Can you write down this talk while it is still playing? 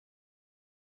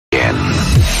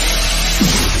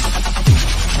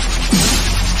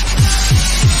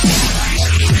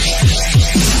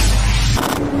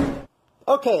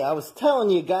Okay, I was telling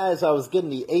you guys I was getting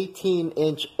the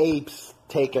 18-inch apes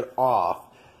taken off.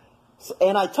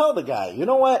 And I tell the guy, you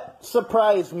know what?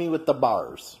 Surprise me with the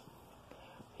bars.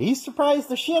 He surprised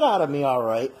the shit out of me,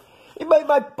 alright. He made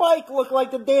my bike look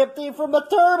like the damn thing from the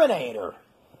Terminator.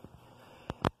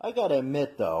 I gotta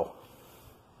admit, though,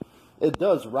 it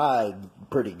does ride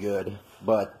pretty good.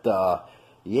 But,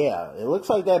 yeah, it looks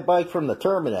like that bike from the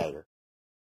Terminator.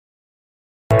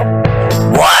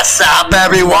 What's up,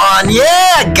 everyone?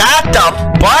 Yeah, got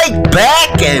the bike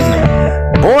back,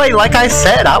 and boy, like I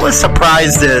said, I was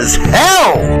surprised as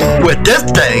hell with this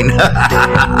thing.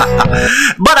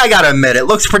 But I gotta admit, it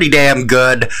looks pretty damn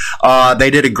good. They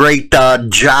did a great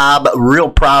job. Real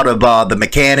proud of the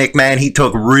mechanic, man. He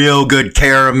took real good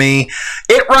care of me.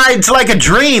 It rides like a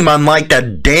dream, unlike the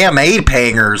damn ape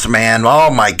hangers, man. Oh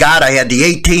my god, I had the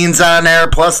 18s on there,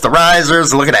 plus the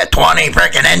risers. Look at that, 20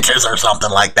 freaking inches or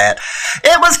something like that.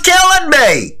 It was killing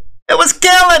me. It was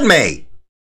killing me.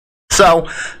 So,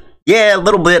 yeah, a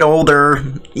little bit older.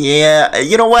 Yeah,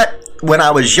 you know what? When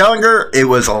I was younger, it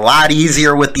was a lot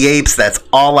easier with the apes. That's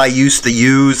all I used to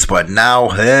use. But now,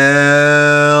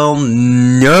 hell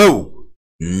no.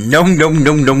 No, no,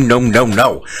 no, no, no, no,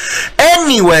 no.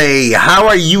 Anyway, how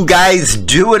are you guys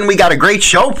doing? We got a great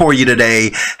show for you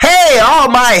today. Hey, all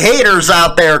my haters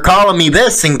out there calling me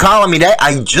this and calling me that.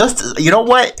 You know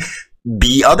what?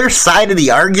 The other side of the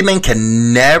argument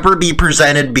can never be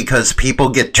presented because people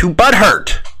get too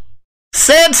butthurt.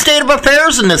 Sad state of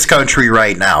affairs in this country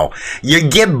right now. You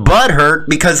get butthurt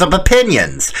because of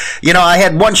opinions. You know, I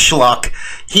had one schluck.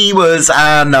 He was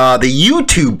on the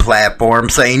YouTube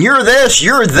platform saying, you're this,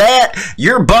 you're that,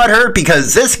 you're butthurt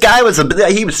because this guy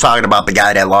he was talking about the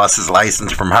guy that lost his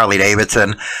license from Harley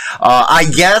Davidson. I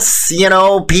guess, you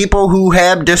know, people who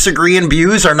have disagreeing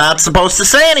views are not supposed to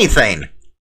say anything.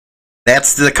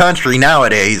 That's the country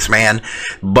nowadays, man.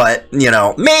 But, you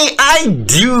know, me, I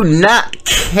do not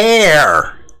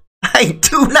care. I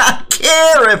do not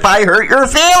care if I hurt your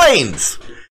feelings.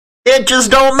 It just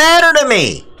don't matter to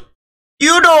me.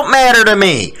 You don't matter to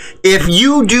me. If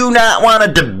you do not want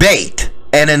to debate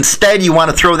and instead you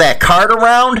want to throw that card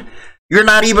around, you're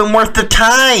not even worth the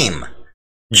time.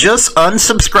 Just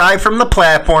unsubscribe from the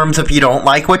platforms if you don't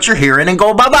like what you're hearing and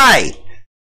go bye-bye.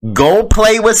 Go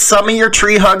play with some of your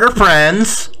tree hugger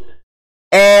friends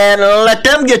and let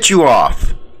them get you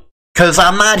off. Because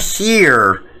I'm not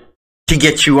here to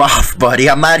get you off, buddy.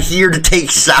 I'm not here to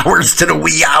take showers to the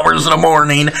wee hours of the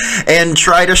morning and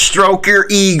try to stroke your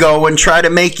ego and try to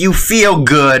make you feel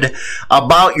good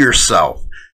about yourself.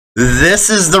 This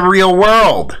is the real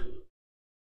world.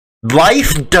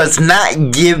 Life does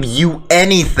not give you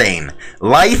anything.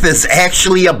 Life is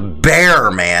actually a bear,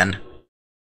 man.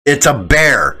 It's a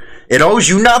bear. It owes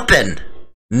you nothing.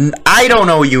 I don't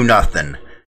owe you nothing.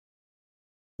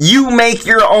 You make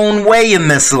your own way in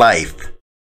this life.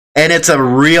 And it's a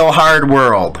real hard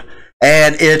world.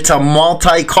 And it's a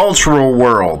multicultural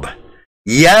world.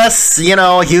 Yes, you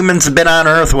know, humans have been on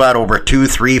Earth, what, over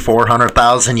 200,000, 300,000,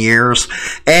 400,000 years.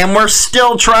 And we're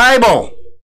still tribal.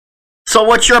 So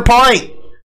what's your point?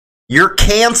 Your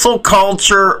cancel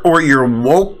culture or your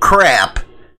woke crap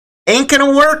ain't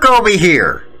gonna work over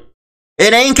here.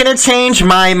 It ain't gonna change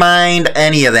my mind,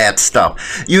 any of that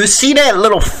stuff. You see that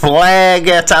little flag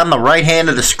that's on the right hand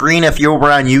of the screen if you're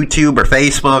over on YouTube or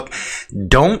Facebook?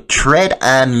 Don't tread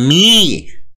on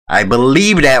me. I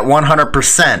believe that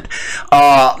 100%.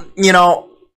 You know,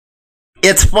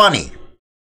 it's funny.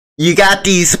 You got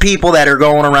these people that are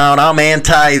going around, I'm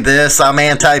anti this, I'm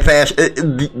anti-fascist.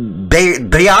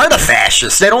 They are the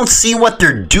fascists. They don't see what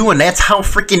they're doing. That's how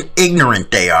freaking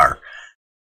ignorant they are.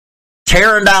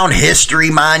 Tearing down history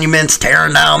monuments,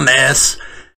 tearing down this.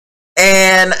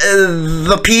 And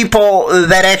the people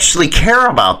that actually care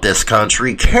about this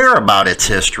country, care about its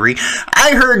history,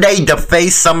 I heard they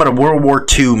defaced some of the World War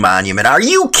II monument. Are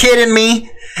you kidding me?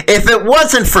 If it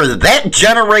wasn't for that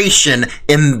generation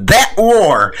in that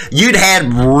war, you'd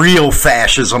have real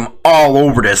fascism all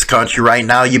over this country right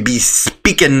now. You'd be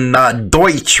speaking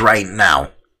Deutsch right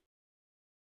now.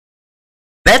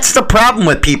 That's the problem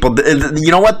with people.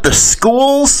 You know what? The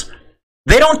schools,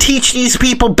 they don't teach these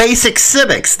people basic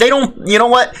civics. They don't, you know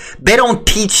what? They don't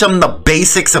teach them the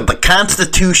basics of the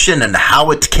Constitution and how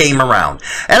it came around.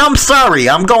 And I'm sorry,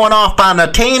 I'm going off on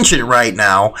a tangent right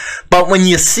now, but when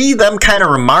you see them kind of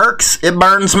remarks, it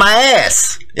burns my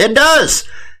ass. It does.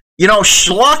 You know,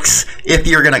 schlucks, if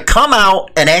you're going to come out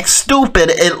and act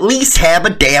stupid, at least have a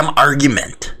damn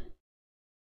argument.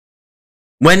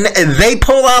 When they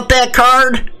pull out that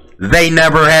card, they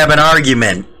never have an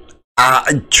argument.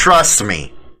 Trust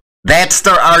me. That's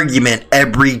their argument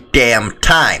every damn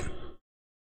time.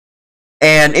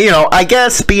 And, you know, I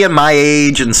guess being my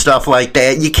age and stuff like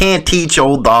that, you can't teach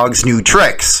old dogs new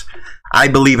tricks. I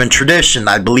believe in tradition.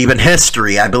 I believe in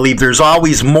history. I believe there's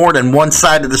always more than one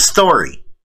side of the story.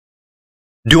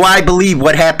 Do I believe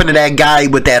what happened to that guy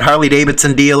with that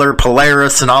Harley-Davidson dealer,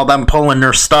 Polaris, and all them pulling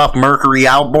their stuff, Mercury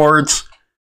outboards?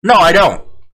 No, I don't.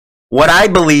 What I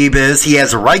believe is he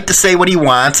has a right to say what he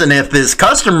wants, and if his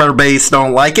customer base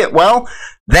don't like it, well,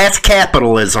 that's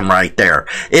capitalism right there.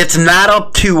 It's not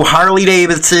up to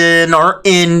Harley-Davidson or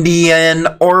Indian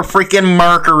or freaking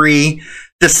Mercury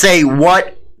to say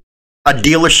what a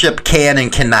dealership can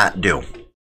and cannot do.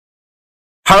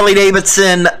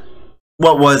 Harley-Davidson,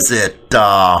 what was it?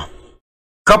 A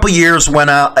couple years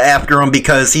went out after him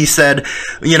because he said,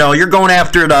 you know, you're going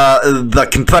after the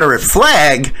Confederate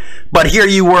flag, but here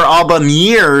you were all them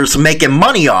years making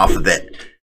money off of it.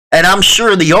 And I'm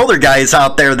sure the older guys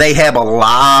out there, they have a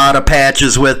lot of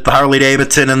patches with Harley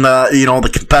Davidson and the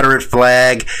Confederate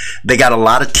flag. They got a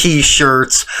lot of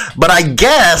t-shirts. But I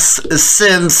guess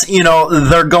since,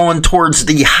 they're going towards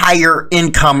the higher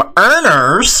income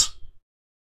earners,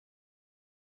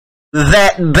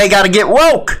 that they got to get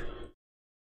woke.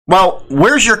 Well,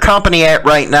 where's your company at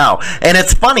right now? And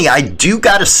it's funny, I do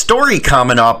got a story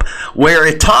coming up where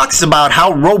it talks about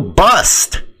how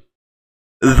robust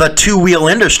the two-wheel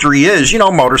industry is,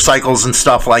 motorcycles and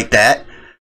stuff like that.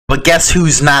 But guess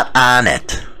who's not on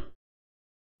it?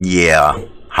 Yeah,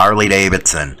 Harley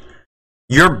Davidson.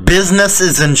 Your business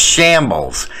is in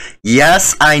shambles.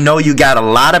 Yes, I know you got a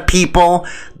lot of people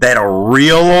that are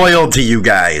real loyal to you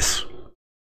guys.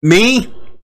 Me,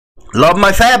 love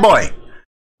my fat boy.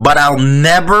 But I'll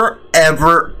never,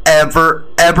 ever, ever,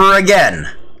 ever again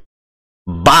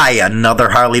buy another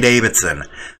Harley Davidson.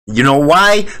 You know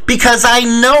why? Because I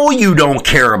know you don't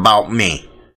care about me.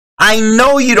 I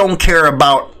know you don't care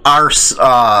about our,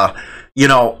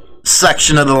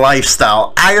 section of the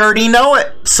lifestyle. I already know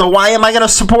it. So why am I going to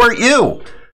support you?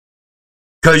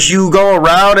 Because you go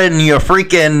around and you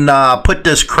freaking put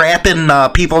this crap in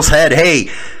people's head. Hey,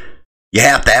 you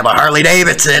have to have a Harley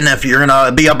Davidson if you're going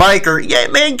to be a biker. Yeah,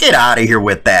 man, get out of here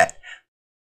with that.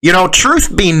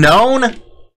 Truth be known,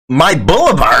 my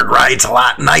Boulevard ride's a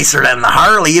lot nicer than the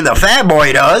Harley the Fat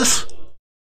Boy does.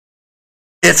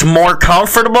 It's more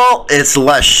comfortable, it's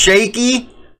less shaky,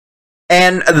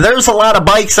 and there's a lot of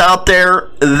bikes out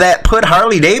there that put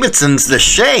Harley Davidsons to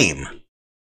shame.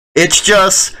 It's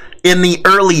just, in the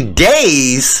early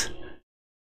days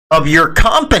of your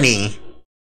company,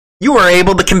 you were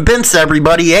able to convince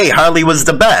everybody, hey, Harley was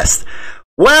the best.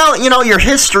 Well, your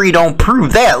history don't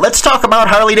prove that. Let's talk about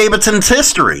Harley Davidson's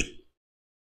history.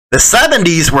 The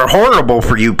 70s were horrible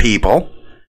for you people.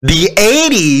 The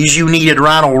 80s, you needed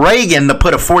Ronald Reagan to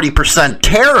put a 40%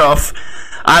 tariff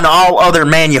on all other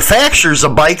manufacturers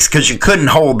of bikes because you couldn't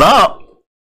hold up.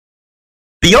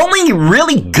 The only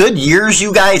really good years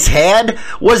you guys had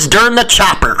was during the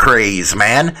chopper craze,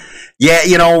 man.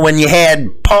 Yeah, when you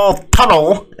had Paul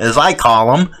Tuttle, as I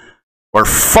call him, or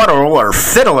Fuddle or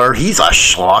Fiddler, he's a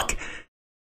schluck.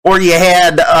 Or you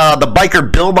had the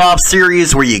Biker Build-Off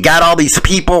series where you got all these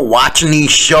people watching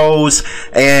these shows,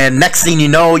 and next thing you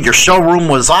know, your showroom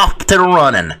was off to the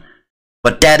running.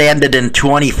 But that ended in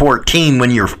 2014 when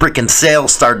your freaking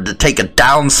sales started to take a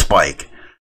down spike.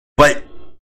 But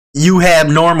you have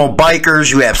normal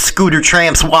bikers, you have scooter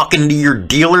tramps walking into your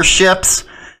dealerships,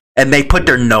 and they put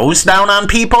their nose down on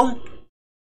people?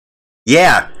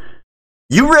 Yeah,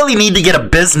 you really need to get a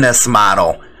business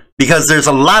model. Because there's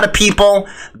a lot of people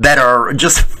that are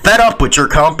just fed up with your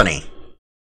company.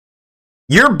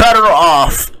 You're better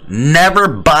off never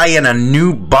buying a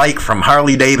new bike from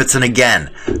Harley Davidson again.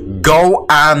 Go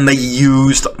on the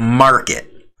used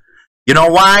market. You know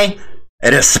why?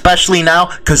 And especially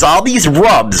now, because all these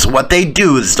rubs, what they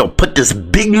do is they'll put this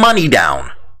big money down.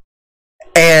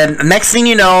 And next thing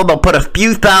you know, they'll put a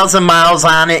few thousand miles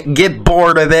on it, get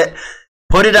bored of it,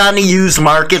 put it on the used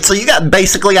market, so you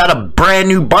basically got a brand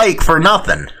new bike for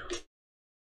nothing.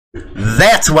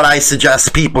 That's what I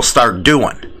suggest people start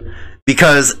doing.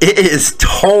 Because it is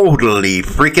totally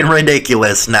freaking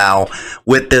ridiculous now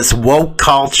with this woke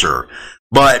culture.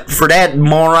 But for that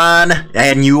moron,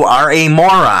 and you are a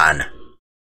moron,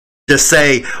 to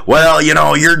say, well,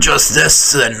 you're just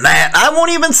this and that. I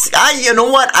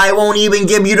won't even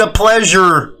give you the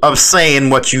pleasure of saying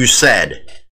what you said.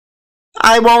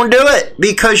 I won't do it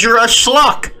because you're a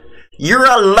schluck. You're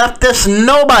a leftist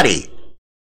nobody.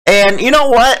 And you know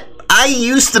what? I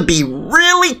used to be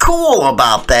really cool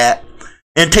about that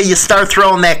until you start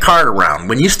throwing that card around.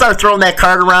 When you start throwing that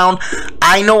card around,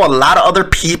 I know a lot of other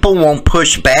people won't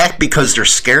push back because they're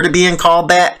scared of being called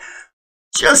that.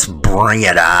 Just bring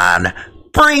it on.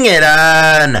 Bring it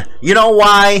on. You know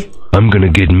why? I'm gonna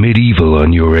get medieval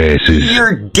on your asses.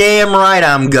 You're damn right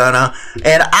I'm gonna.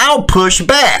 And I'll push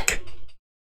back.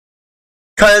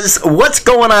 Because what's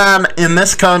going on in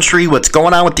this country, what's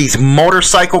going on with these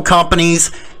motorcycle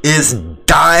companies is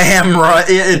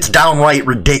it's downright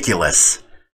ridiculous.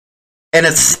 And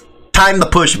it's time to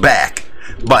push back.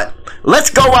 But let's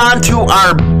go on to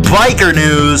our biker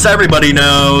news. Everybody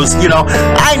knows,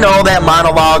 I know that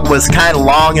monologue was kind of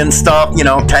long and stuff,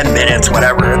 10 minutes,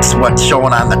 whatever. It's what's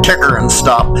showing on the ticker and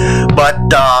stuff. But,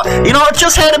 it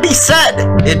just had to be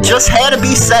said. It just had to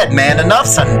be said, man.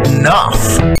 Enough's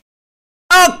enough.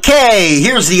 Okay,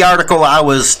 here's the article I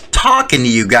was talking to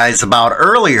you guys about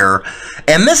earlier,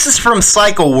 and this is from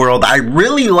Cycle World. I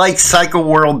really like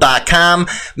CycleWorld.com.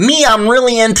 Me, I'm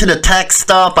really into the tech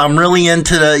stuff. I'm really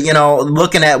into the,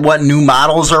 looking at what new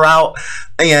models are out.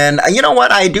 And you know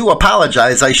what? I do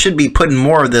apologize. I should be putting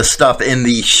more of this stuff in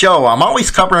the show. I'm always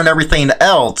covering everything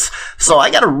else, so I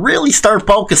got to really start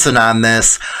focusing on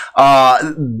this.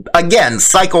 Again,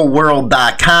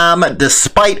 CycleWorld.com.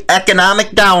 Despite economic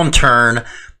downturn,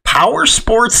 power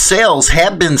sports sales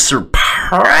have been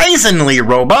surprisingly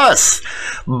robust.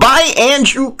 By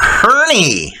Andrew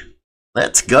Kearney.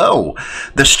 Let's go.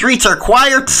 The streets are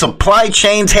quiet, supply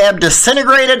chains have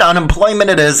disintegrated, unemployment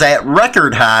is at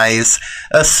record highs,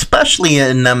 especially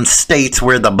in them states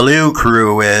where the blue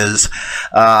crew is,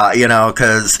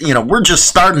 because, we're just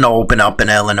starting to open up in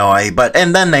Illinois,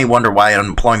 and then they wonder why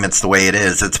unemployment's the way it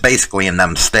is. It's basically in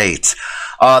them states.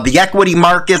 The equity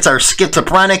markets are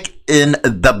schizophrenic in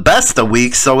the best of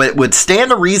weeks, so it would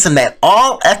stand to reason that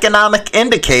all economic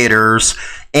indicators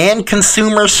and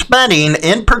consumer spending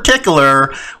in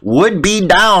particular would be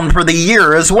down for the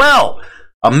year as well.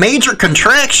 A major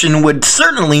contraction would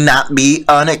certainly not be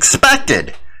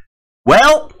unexpected.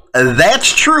 Well,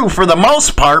 that's true for the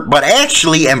most part, but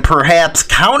actually, and perhaps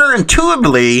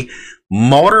counterintuitively,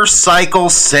 motorcycle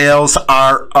sales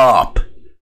are up.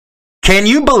 Can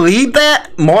you believe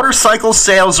that? Motorcycle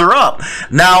sales are up.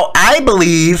 Now, I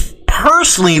believe,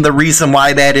 personally, the reason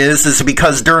why that is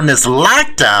because during this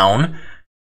lockdown,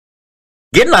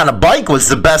 getting on a bike was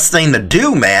the best thing to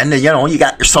do, man. You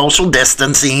got your social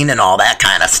distancing and all that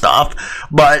kind of stuff,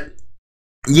 but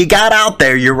you got out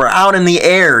there, you were out in the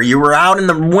air, you were out in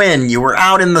the wind, you were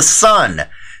out in the sun.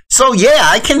 So, yeah,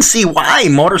 I can see why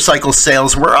motorcycle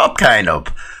sales were up, kind of.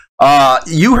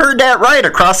 You heard that right.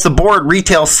 Across the board,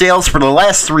 retail sales for the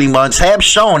last 3 months have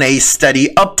shown a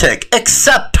steady uptick,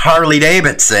 except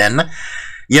Harley-Davidson.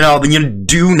 You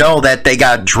do know that they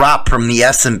got dropped from the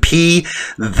S&P.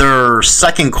 Their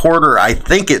second quarter,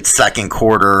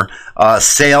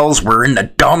 sales were in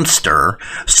the dumpster.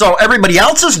 So everybody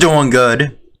else is doing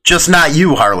good, just not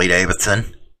you,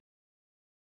 Harley-Davidson.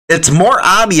 It's more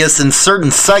obvious in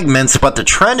certain segments, but the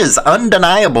trend is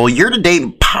undeniable.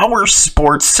 Year-to-date power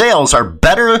sports sales are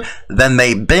better than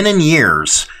they've been in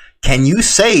years. Can you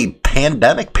say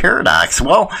pandemic paradox?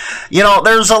 Well,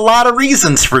 there's a lot of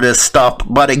reasons for this stuff,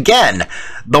 but again,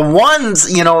 the ones,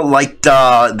 like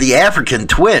the African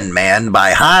Twin, man,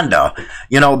 by Honda,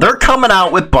 they're coming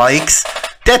out with bikes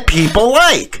that people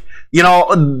like.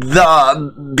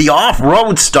 The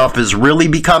off-road stuff is really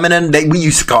becoming in. We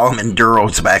used to call them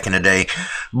enduros back in the day.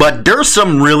 But there's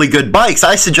some really good bikes.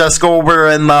 I suggest go over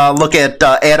and look at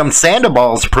Adam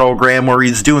Sandoval's program where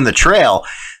he's doing the trail.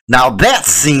 Now, that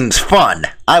seems fun.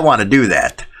 I want to do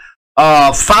that.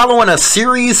 Following a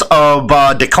series of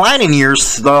declining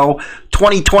years, though,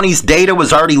 2020's data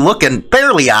was already looking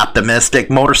fairly optimistic.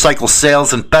 Motorcycle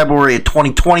sales in February of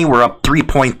 2020 were up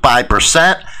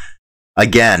 3.5%.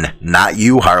 Again, not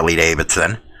you,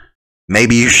 Harley-Davidson.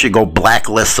 Maybe you should go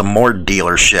blacklist some more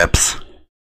dealerships.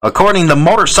 According to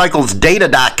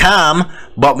motorcyclesdata.com,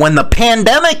 but when the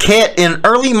pandemic hit in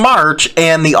early March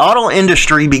and the auto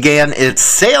industry began its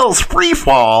sales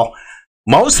freefall,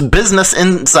 most business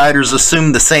insiders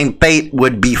assumed the same fate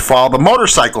would befall the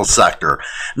motorcycle sector.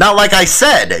 Now, like I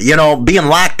said, being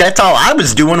locked, that's all I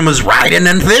was doing was riding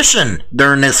and fishing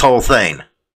during this whole thing.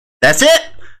 That's it.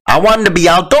 I wanted to be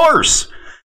outdoors.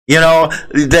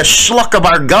 The schluck of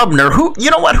our governor,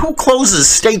 who closes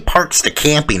state parks to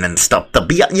camping and stuff to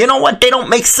be, they don't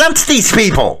make sense, these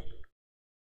people.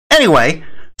 Anyway,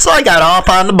 so I got off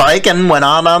on the bike and went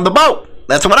on the boat.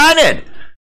 That's what I did.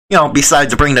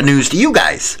 Besides bring the news to you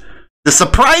guys. The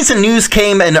surprising news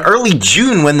came in early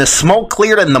June when the smoke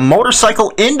cleared in the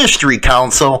Motorcycle Industry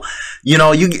Council.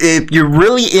 If you're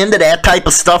really into that type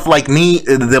of stuff like me,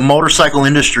 the Motorcycle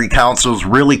Industry Council is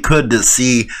really good to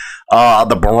see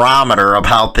the barometer of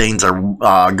how things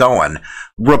are going.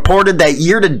 Reported that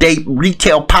year-to-date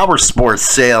retail power sports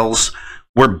sales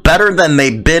were better than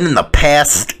they've been in the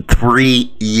past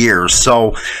 3 years.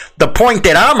 So the point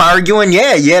that I'm arguing,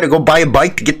 yeah, you had to go buy a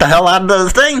bike to get the hell out of the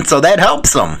thing, so that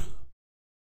helps them.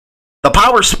 The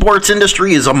power sports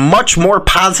industry is a much more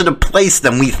positive place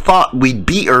than we thought we'd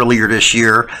be earlier this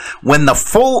year when the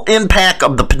full impact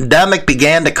of the pandemic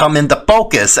began to come into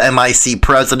focus, MIC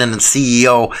President and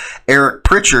CEO Eric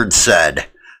Pritchard said.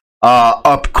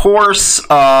 Of course,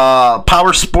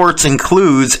 power sports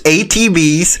includes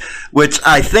ATVs, which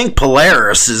I think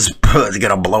Polaris is going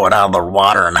to blow it out of the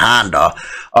water, and Honda,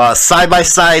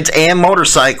 side-by-sides and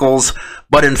motorcycles,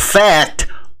 but in fact,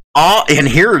 and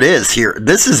here it is here.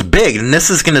 This is big, and this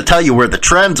is going to tell you where the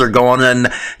trends are going. And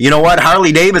you know what?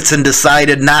 Harley Davidson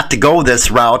decided not to go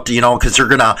this route, because they're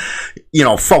going to,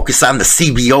 focus on the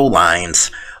CVO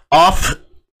lines.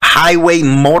 Off-highway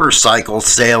motorcycle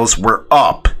sales were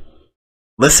up.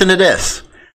 Listen to this.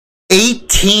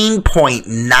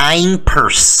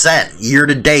 18.9%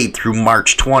 year-to-date through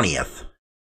March 20th.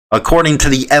 According to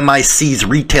the MIC's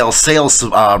retail sales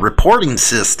reporting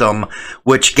system,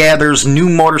 which gathers new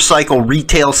motorcycle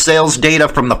retail sales data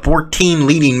from the 14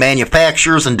 leading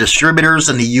manufacturers and distributors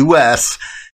in the U.S.,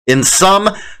 in sum,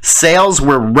 sales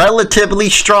were relatively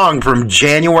strong from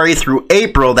January through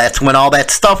April. That's when all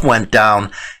that stuff went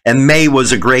down. And May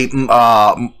was a great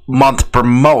month for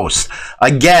most.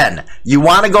 Again, you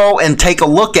want to go and take a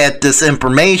look at this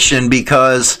information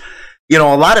because a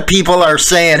lot of people are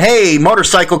saying, hey,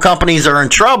 motorcycle companies are in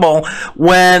trouble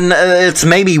when it's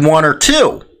maybe one or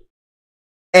two.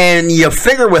 And you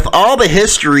figure with all the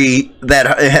history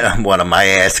that, what am I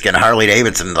asking? Harley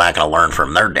Davidson's not going to learn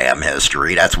from their damn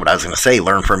history. That's what I was going to say.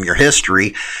 Learn from your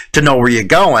history to know where you're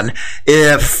going.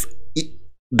 If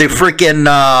the freaking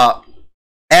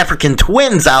African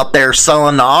twins out there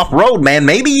selling the off-road, man,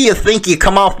 maybe you think you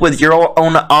come off with your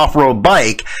own off-road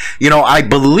bike. I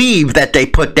believe that they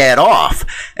put that off.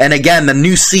 And again, the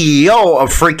new CEO of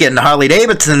freaking Harley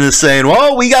Davidson is saying,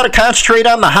 well, we got to concentrate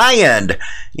on the high end.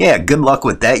 Yeah, good luck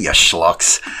with that, you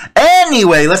schlucks.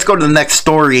 Anyway, let's go to the next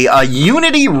story. A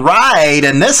Unity ride,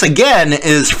 and this again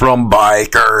is from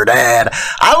Biker Dad.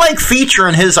 I like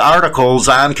featuring his articles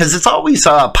on because it's always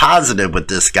positive with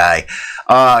this guy.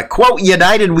 Quote,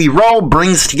 United We Roll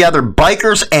brings together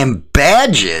bikers and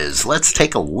badges. Let's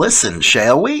take a listen,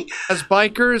 shall we? As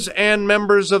bikers and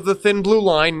members of the Thin Blue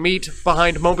Line meet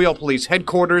behind Mobile Police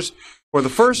headquarters for the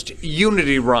first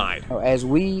Unity ride. As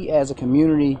we, as a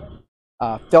community,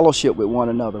 fellowship with one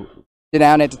another, sit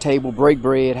down at the table, break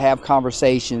bread, have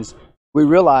conversations, we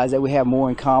realize that we have more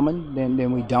in common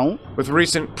than we don't. With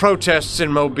recent protests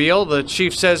in Mobile, the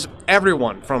chief says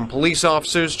everyone from police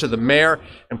officers to the mayor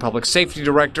and public safety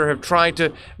director have tried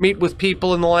to meet with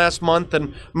people in the last month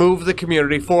and move the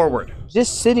community forward.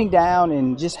 Just sitting down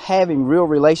and just having real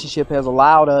relationship has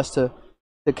allowed us to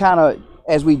kind of,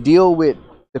 as we deal with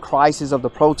the crisis of the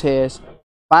protest,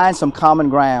 find some common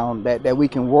ground that we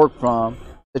can work from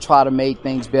to try to make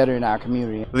things better in our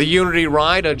community. The Unity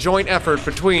Ride, a joint effort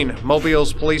between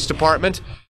Mobile's Police Department,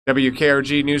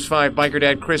 WKRG News 5 Biker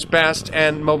Dad Chris Best,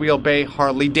 and Mobile Bay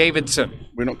Harley Davidson.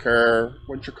 We don't care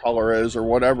what your color is or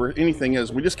whatever anything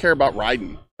is. We just care about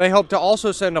riding. They hope to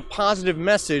also send a positive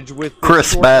message with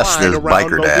Chris Best is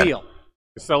Biker Dad. To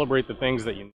celebrate the things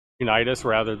that unite us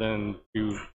rather than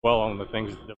to dwell on the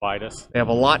things that divide us. They have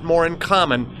a lot more in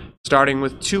common, starting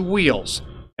with two wheels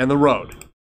and the road.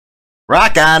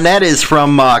 Rock on. That is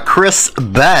from Chris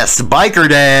Best, Biker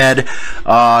Dad.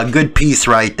 Good piece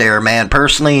right there, man.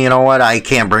 Personally, you know what? I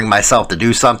can't bring myself to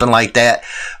do something like that.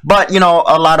 But, a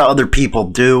lot of other people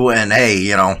do. And, hey,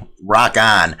 rock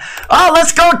on. Oh,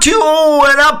 let's go to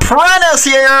an apprentice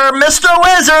here. Mr.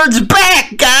 Wizard's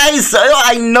back, guys.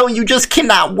 I know you just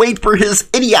cannot wait for his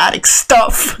idiotic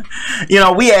stuff.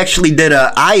 I actually did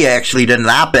an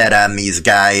op-ed on these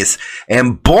guys.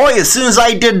 And boy, as soon as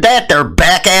I did that, they're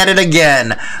back at it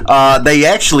again. They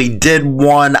actually did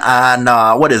one on,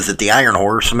 the Iron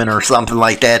Horseman or something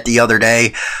like that the other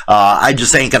day. I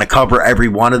just ain't going to cover every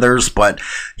one of theirs. But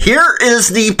here is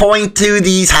the point to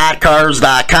these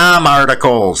hotcars.com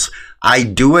articles. I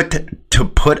do it to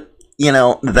put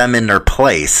them in their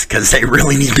place because they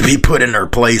really need to be put in their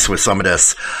place with some of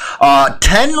this.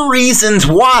 10 reasons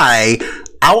why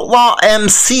outlaw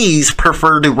MCs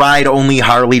prefer to ride only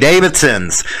Harley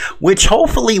Davidsons, which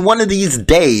hopefully one of these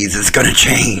days is going to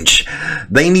change.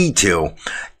 They need to.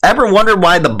 Ever wondered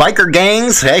why the biker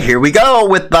gangs, hey, here we go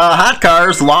with the hot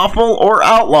cars, lawful or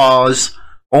outlaws,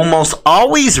 almost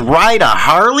always ride a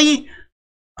Harley?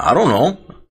 I don't know.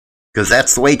 Because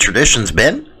that's the way tradition's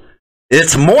been.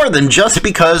 It's more than just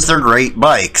because they're great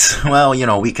bikes. Well,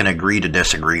 we can agree to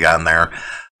disagree on there.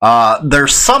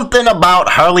 There's something about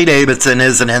Harley Davidson,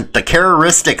 isn't it? The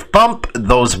characteristic thump,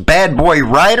 those bad boy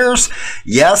riders.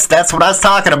 Yes, that's what I was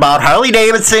talking about. Harley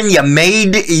Davidson, you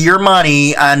made your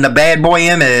money on the bad boy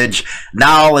image.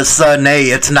 Now all of a sudden, hey,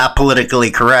 it's not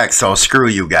politically correct, so screw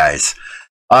you guys.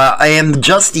 And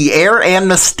just the air and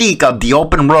mystique of the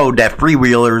open road that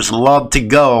freewheelers love to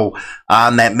go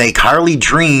on that make Harley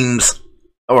dreams,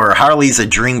 or Harley's a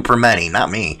dream for many, not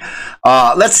me.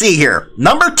 Let's see here.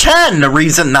 Number 10, the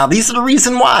reason, now these are the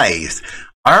reason why.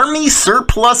 Army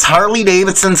surplus Harley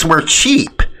Davidsons were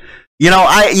cheap.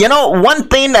 One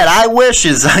thing that I wish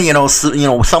is,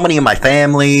 somebody in my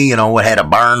family, had a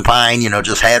barn find,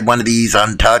 just had one of these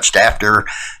untouched after,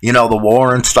 the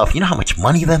war and stuff. You know how much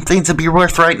money them things would be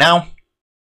worth right now?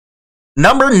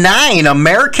 Number 9,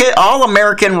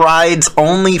 all-American rides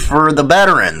only for the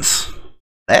veterans.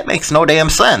 That makes no damn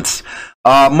sense.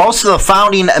 Most of the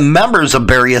founding members of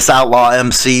various outlaw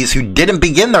MCs who didn't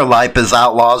begin their life as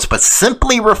outlaws but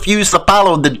simply refused to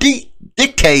follow the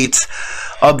dictates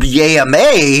of the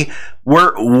AMA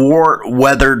were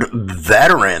war-weathered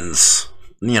veterans.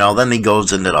 Then he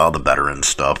goes into all the veteran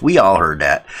stuff. We all heard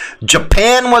that.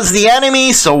 Japan was the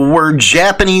enemy, so were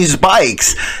Japanese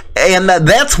bikes. And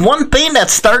that's one thing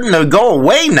that's starting to go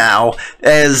away now,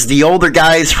 as the older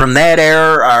guys from that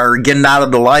era are getting out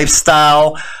of the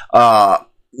lifestyle.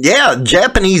 Yeah,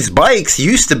 Japanese bikes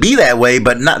used to be that way,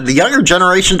 but not the younger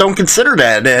generation don't consider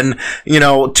that. And,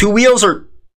 two wheels are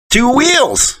two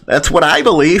wheels. That's what I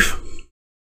believe.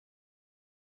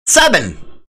 7.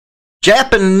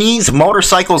 Japanese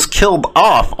motorcycles killed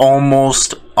off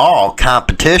almost all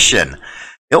competition.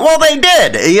 Well, they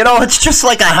did. It's just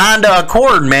like a Honda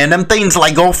Accord, man. Them things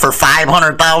go for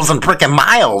 500,000 freaking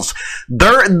miles.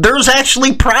 There's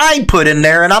actually pride put in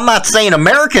there, and I'm not saying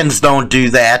Americans don't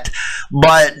do that,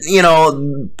 but,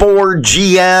 Ford,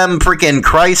 GM, freaking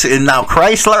Chrysler. Now,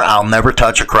 Chrysler, I'll never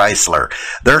touch a Chrysler.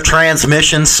 Their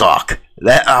transmissions suck.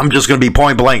 I'm just going to be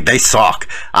point blank. They suck.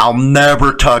 I'll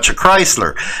never touch a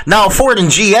Chrysler. Now, Ford and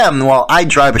GM, well, I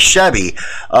drive a Chevy,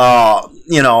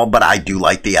 but I do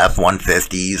like the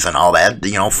F-150s and all that.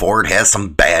 Ford has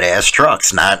some badass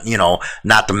trucks, not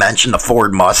to mention the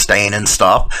Ford Mustang and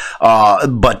stuff.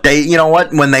 But they,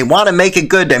 when they want to make it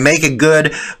good, they make it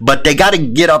good, but they got to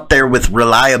get up there with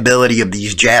reliability of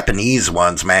these Japanese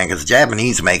ones, man, because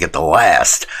Japanese make it the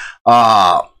last.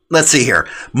 Let's see here.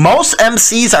 Most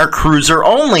MCs are cruiser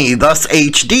only, thus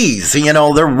HDs.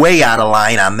 They're way out of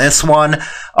line on this one.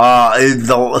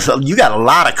 You got a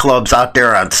lot of clubs out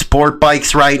there on sport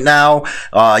bikes right now.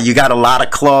 You got a lot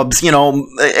of clubs,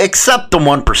 except the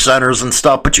 1%ers and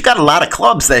stuff, but you got a lot of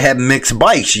clubs that have mixed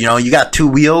bikes. You got two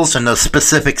wheels and a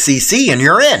specific CC and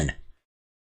you're in.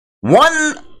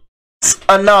 Once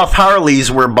enough Harleys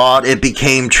were bought, it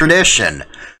became tradition.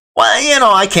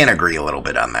 Well, I can't agree a little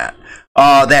bit on that.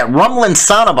 That rumbling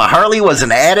sound of a Harley was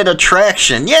an added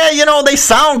attraction. Yeah, they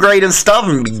sound great and stuff,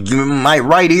 and my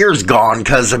right ear's gone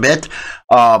because of it.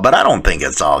 But I don't think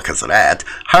it's all because of that.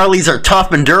 Harleys are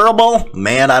tough and durable.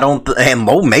 Man, and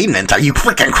low maintenance. Are you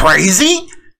freaking crazy?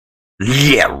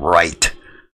 Yeah, right.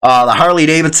 The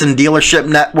Harley-Davidson dealership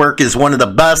network is one of the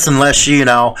best unless,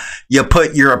 you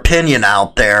put your opinion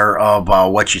out there of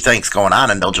what you think's going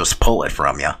on, and they'll just pull it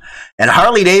from you. And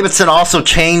Harley-Davidson also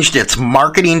changed its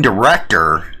marketing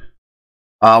director.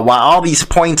 While all these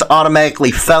points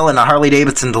automatically fell into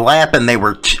Harley-Davidson's lap and they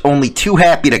were only too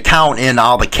happy to count in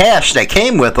all the cash that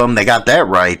came with them, they got that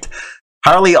right.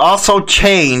 Harley also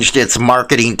changed its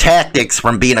marketing tactics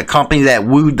from being a company that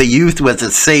wooed the youth with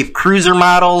its safe cruiser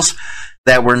models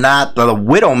that were not the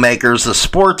widowmakers the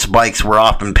sports bikes were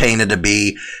often painted to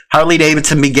be.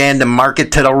 Harley-Davidson began to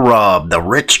market to the rub, the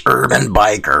rich urban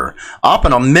biker,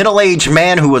 often a middle-aged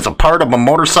man who was a part of a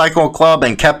motorcycle club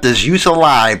and kept his youth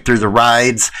alive through the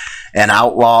rides. And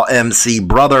outlaw MC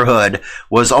brotherhood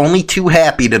was only too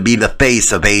happy to be the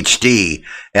face of HD,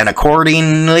 and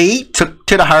accordingly took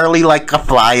to the Harley like a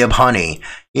fly of honey.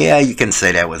 Yeah, you can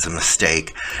say that was a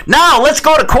mistake. Now, let's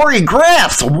go to Corey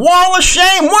Graff's Wall of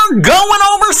Shame. We're going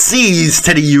overseas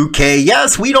to the UK.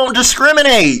 Yes, we don't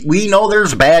discriminate. We know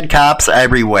there's bad cops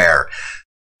everywhere.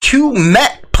 2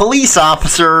 Met police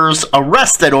officers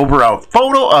arrested over a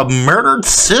photo of murdered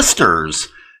sisters.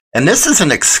 And this is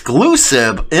an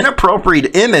exclusive,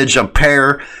 inappropriate image of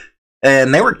pair,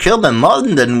 and they were killed in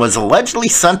London, was allegedly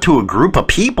sent to a group of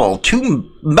people. 2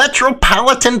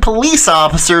 Metropolitan police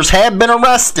officers have been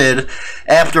arrested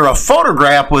after a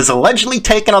photograph was allegedly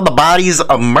taken of the bodies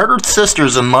of murdered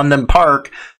sisters in London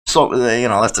Park. So,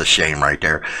 that's a shame right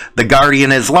there. The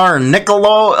Guardian has learned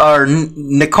Nicole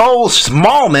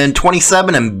Smallman,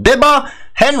 27, and Bibba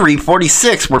Henry,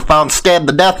 46, were found stabbed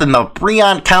to death in the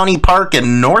Friant County Park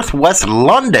in northwest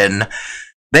London.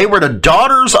 They were the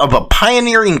daughters of a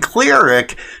pioneering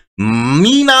cleric,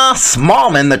 Mina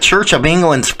Smallman, the Church of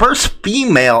England's first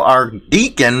female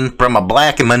archdeacon from a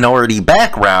black and minority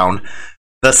background.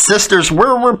 The sisters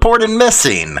were reported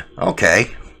missing.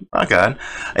 Okay. Oh God.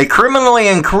 A criminal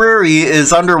inquiry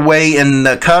is underway in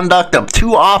the conduct of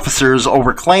 2 officers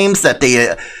over claims that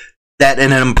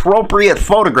an inappropriate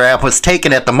photograph was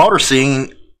taken at the motor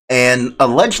scene and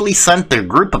allegedly sent to a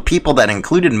group of people that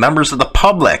included members of the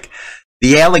public.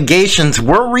 The allegations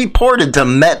were reported to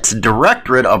Met's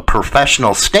Directorate of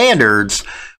Professional Standards,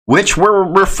 which were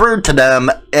referred to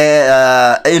them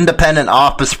Independent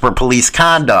Office for Police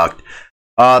Conduct.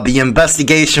 The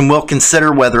investigation will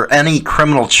consider whether any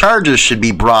criminal charges should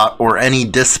be brought or any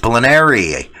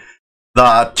disciplinary.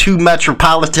 The 2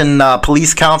 Metropolitan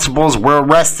Police constables were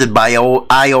arrested by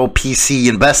IOPC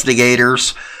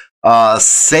investigators.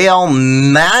 Sale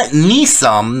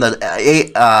Neeson, the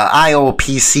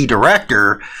IOPC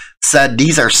director, said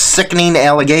these are sickening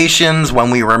allegations. When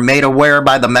we were made aware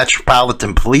by the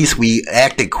Metropolitan Police, we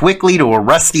acted quickly to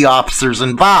arrest the officers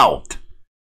involved.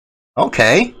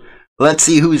 Okay, let's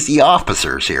see who's the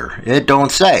officers here. It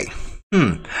don't say.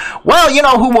 Well, you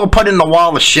know who we'll put in the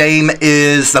wall of shame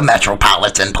is the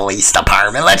Metropolitan Police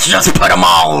Department. Let's just put them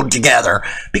all together,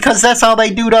 because that's how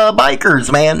they do to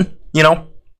bikers, man. You know,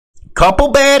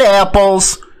 couple bad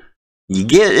apples, you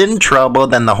get in trouble,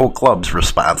 then the whole club's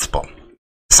responsible.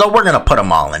 So we're gonna put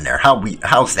them all in there.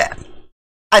 How's that?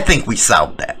 I think we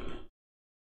solved that.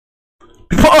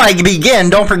 Before I begin,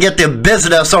 don't forget to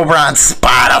visit us over on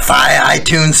Spotify,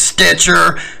 iTunes,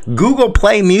 Stitcher, Google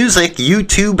Play Music,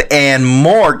 YouTube, and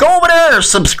more. Go over there,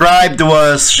 subscribe to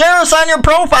us, share us on your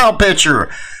profile picture.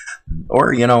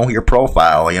 Or, you know, your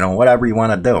profile, you know, whatever you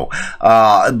want to do.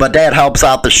 But that helps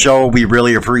out the show. We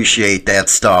really appreciate that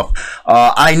stuff.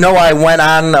 I know I went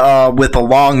on with a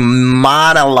long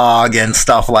monologue and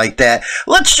stuff like that.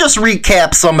 Let's just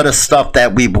recap some of the stuff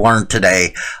that we've learned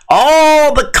today.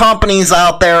 All the companies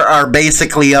out there are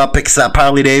basically up except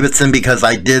Harley-Davidson, because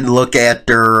I did look at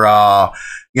their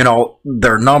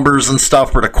their numbers and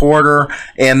stuff for the quarter,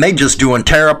 and they just doing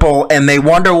terrible, and they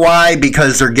wonder why,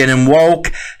 because they're getting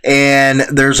woke. And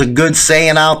there's a good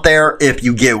saying out there: if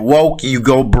you get woke, you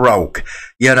go broke.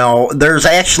 You know, there's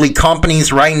actually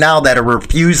companies right now that are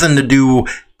refusing to do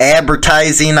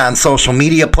advertising on social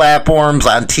media platforms,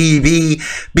 on TV,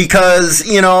 because,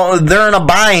 you know, they're in a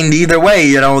bind either way.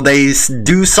 You know, they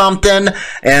do something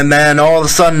and then all of a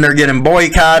sudden they're getting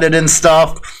boycotted and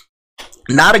stuff.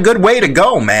 Not a good way to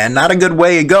go, man. Not a good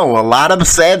way to go. A lot of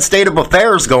sad state of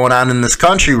affairs going on in this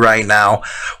country right now.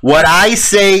 What I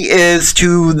say is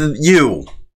to you,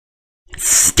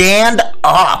 stand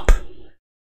up.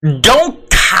 Don't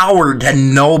cower to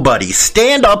nobody.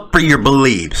 Stand up for your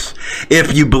beliefs.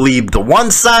 If you believe the one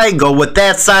side, go with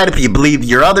that side. If you believe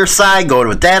your other side, go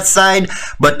with that side.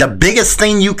 But the biggest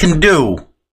thing you can do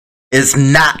is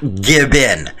not give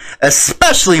in,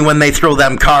 especially when they throw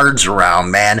them cards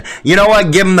around, man. You know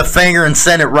what? Give them the finger and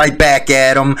send it right back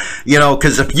at them. You know,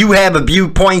 because if you have a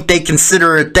viewpoint, they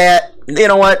consider it that. You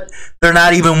know what? They're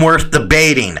not even worth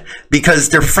debating, because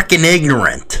they're freaking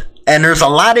ignorant. And there's a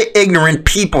lot of ignorant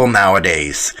people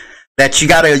nowadays that you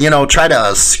gotta, you know, try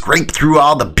to scrape through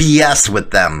all the BS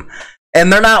with them.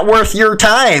 And they're not worth your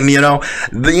time, you know.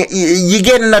 You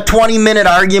get in a 20-minute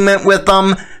argument with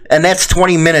them, and that's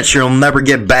 20 minutes you'll never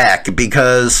get back,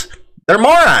 because they're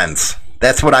morons.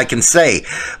 That's what I can say.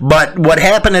 But what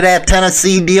happened to that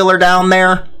Tennessee dealer down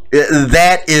there,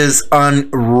 that is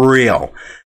unreal.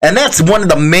 And that's one of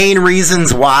the main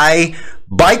reasons why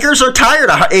bikers are tired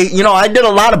of, you know, I did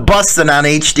a lot of busting on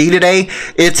HD today.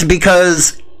 It's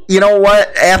because, you know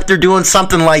what, after doing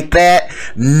something like that,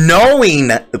 knowing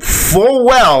full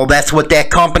well that's what that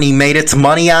company made its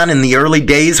money on in the early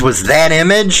days, was that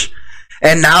image.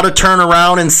 And now to turn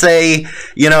around and say,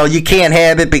 you know, you can't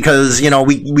have it because, you know,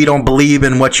 we don't believe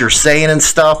in what you're saying and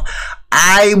stuff.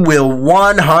 I will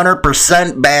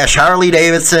 100% bash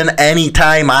Harley-Davidson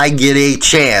anytime I get a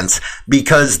chance,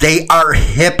 because they are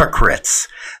hypocrites.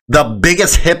 The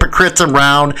biggest hypocrites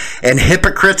around, and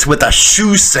hypocrites with a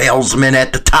shoe salesman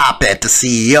at the top, at the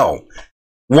CEO.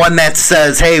 One that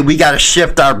says, hey, we got to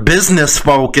shift our business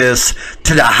focus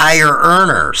to the higher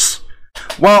earners.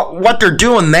 Well, what they're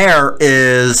doing there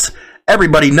is,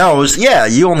 everybody knows, yeah,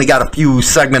 you only got a few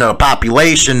segment of the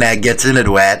population that gets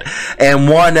into it, and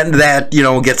one that, you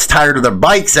know, gets tired of their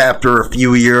bikes after a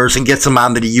few years and gets them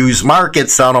onto the used market,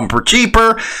 selling them for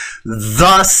cheaper,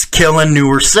 thus killing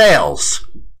newer sales.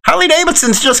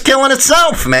 Harley-Davidson's just killing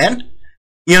itself, man.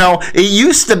 You know, it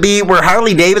used to be where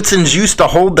Harley Davidsons used to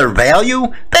hold their value.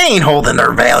 They ain't holding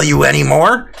their value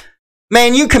anymore.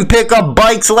 Man, you can pick up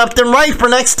bikes left and right for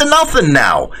next to nothing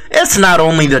now. It's not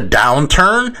only the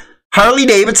downturn. Harley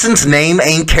Davidson's name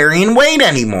ain't carrying weight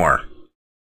anymore.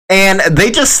 And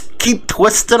they just keep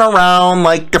twisting around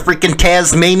like the freaking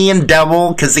Tasmanian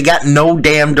devil because they got no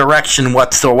damn direction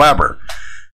whatsoever.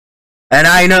 And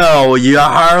I know you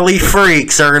Harley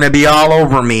freaks are going to be all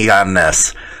over me on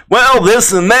this. Well,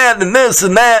 this and that and this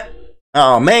and that.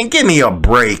 Oh, man, give me a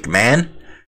break, man.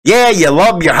 Yeah, you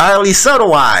love your Harley, so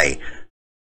do I.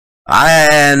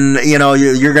 And, you know,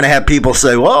 you're going to have people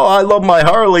say, well, I love my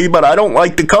Harley, but I don't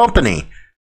like the company.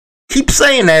 Keep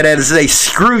saying that as they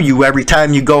screw you every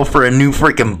time you go for a new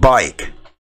freaking bike.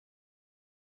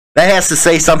 That has to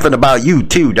say something about you,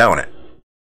 too, don't it?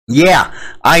 Yeah,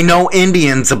 I know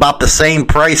Indian's about the same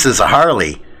price as a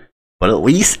Harley, but at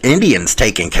least Indian's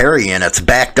taking care of you, and it's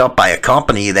backed up by a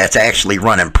company that's actually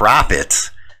running profits,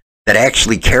 that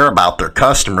actually care about their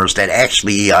customers, that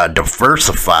actually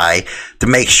diversify to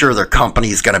make sure their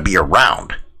company's going to be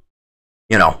around.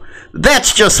 You know,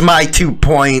 that's just my 2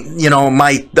 point,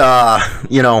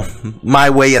 my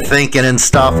way of thinking and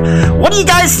stuff. What do you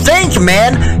guys think,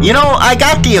 man? You know, I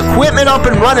got the equipment up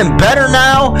and running better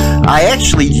now. I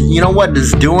actually, you know what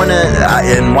is doing it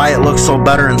and why it looks so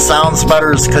better and sounds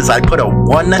better is because I put a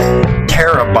 1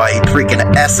 terabyte freaking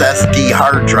SSD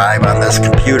hard drive on this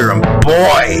computer, and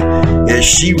boy, is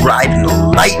she riding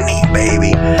lightning,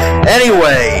 baby.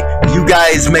 Anyway, you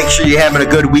guys make sure you're having a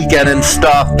good weekend and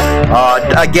stuff.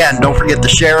 Again, don't forget to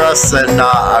share us, and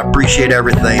I appreciate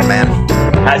everything, man.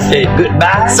 I said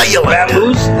goodbye. See you later.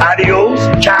 Vamoose, adios,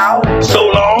 ciao, so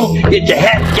long. Get your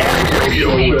hat jacket.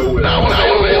 Now on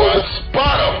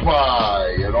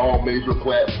Spotify and all major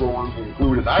platforms,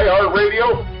 including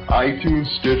iHeartRadio, iTunes,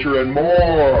 Stitcher, and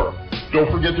more.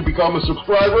 Don't forget to become a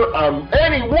subscriber on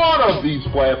any one of these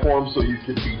platforms so you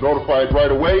can be notified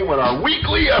right away when our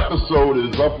weekly episode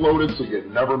is uploaded so you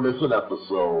never miss an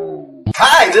episode.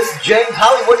 Hi, this is James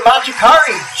Hollywood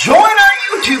Machikari. Join our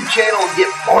YouTube channel and get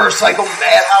Motorcycle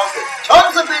Madhouse and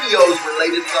tons of videos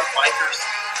related to the bikers.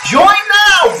 Join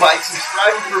now by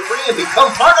subscribing for free and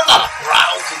become part of the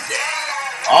crowd today.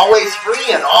 Always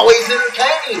free and always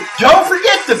entertaining. Don't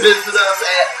forget to visit us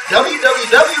at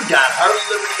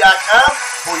www.harleyliberty.com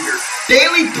for your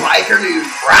daily biker news.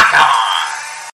 Rock on!